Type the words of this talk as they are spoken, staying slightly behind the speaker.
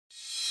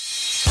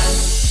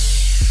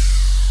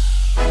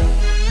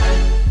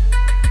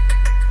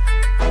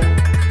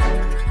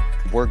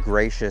We're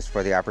gracious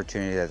for the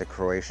opportunity that the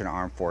Croatian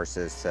Armed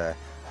Forces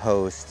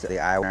host the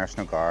Iowa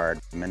National Guard,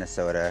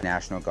 Minnesota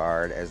National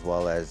Guard, as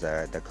well as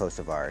the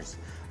Kosovars.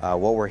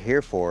 What we're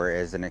here for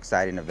is an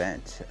exciting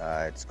event.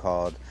 It's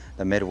called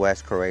the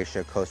Midwest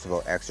Croatia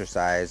Kosovo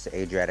Exercise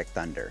Adriatic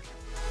Thunder.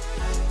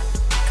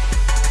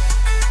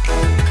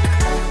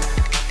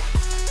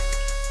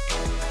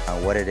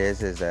 What it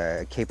is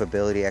a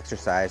capability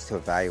exercise to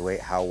evaluate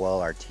how well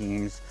our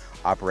teams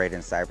operate in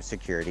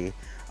cybersecurity,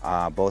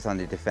 both on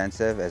the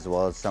defensive as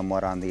well as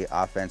somewhat on the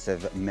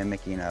offensive,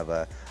 mimicking of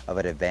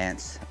an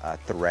advanced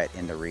threat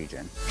in the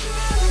region.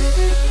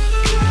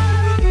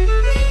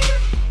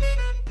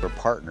 We're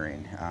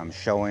partnering,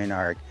 showing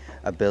our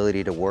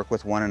ability to work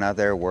with one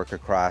another, work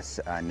across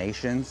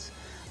nations,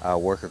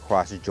 work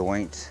across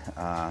joint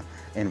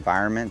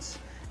environments,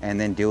 and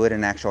then do it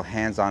in actual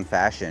hands-on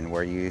fashion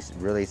where you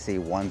really see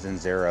ones and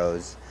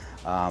zeros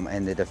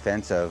in the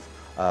defense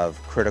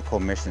of critical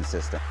mission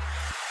systems.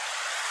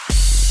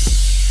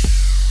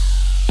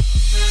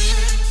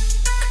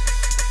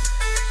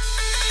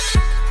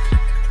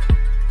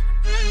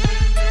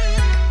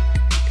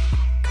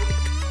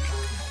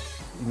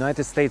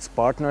 United States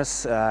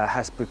partners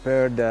has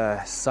prepared the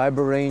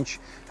cyber range,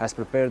 has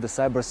prepared the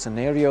cyber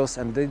scenarios,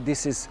 and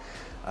this is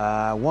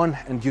one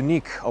and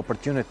unique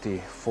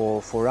opportunity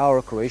for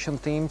our Croatian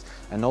team,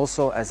 and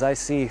also, as I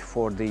see,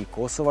 for the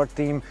Kosovar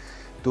team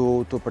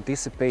to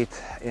participate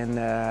in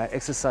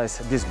exercise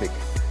this big.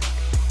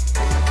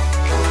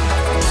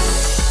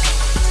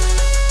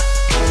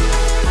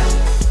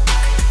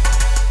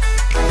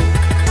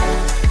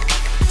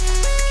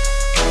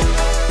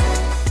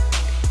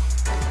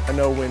 I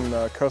know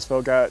when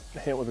Kosovo got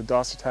hit with a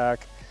DOS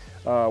attack,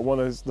 one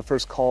of the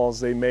first calls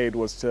they made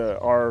was to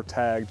our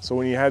tag. So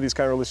when you have these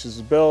kind of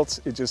relationships built,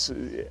 it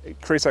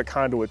creates that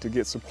conduit to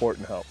get support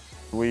and help.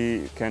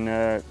 We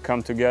can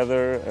come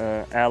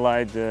together,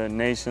 allied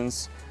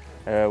nations,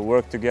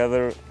 work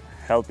together,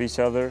 help each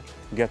other,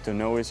 get to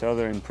know each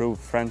other, improve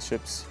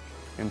friendships,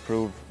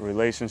 improve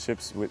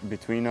relationships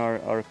between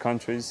our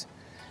countries,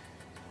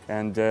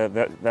 and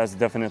that's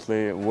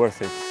definitely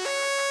worth it.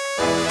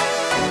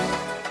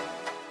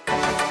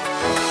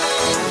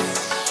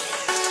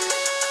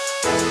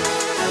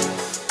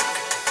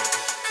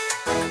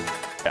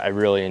 I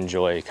really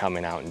enjoy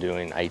coming out and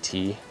doing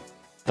IT,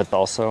 but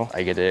also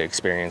I get to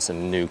experience a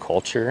new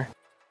culture.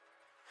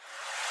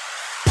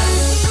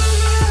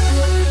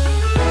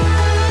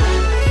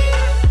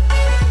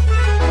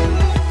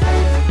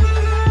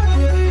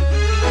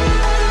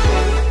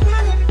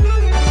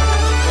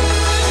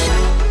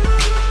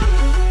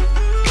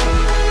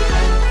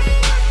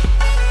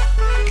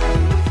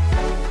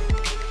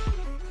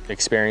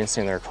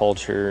 Experiencing their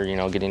culture, you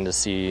know, getting to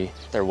see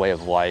their way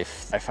of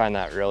life. I find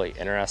that really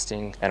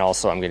interesting, and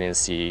also I'm getting to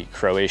see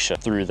Croatia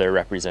through their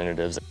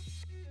representatives.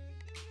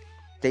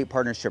 State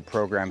Partnership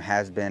Program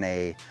has been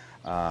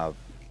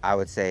I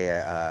would say,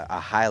 a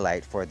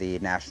highlight for the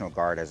National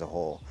Guard as a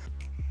whole.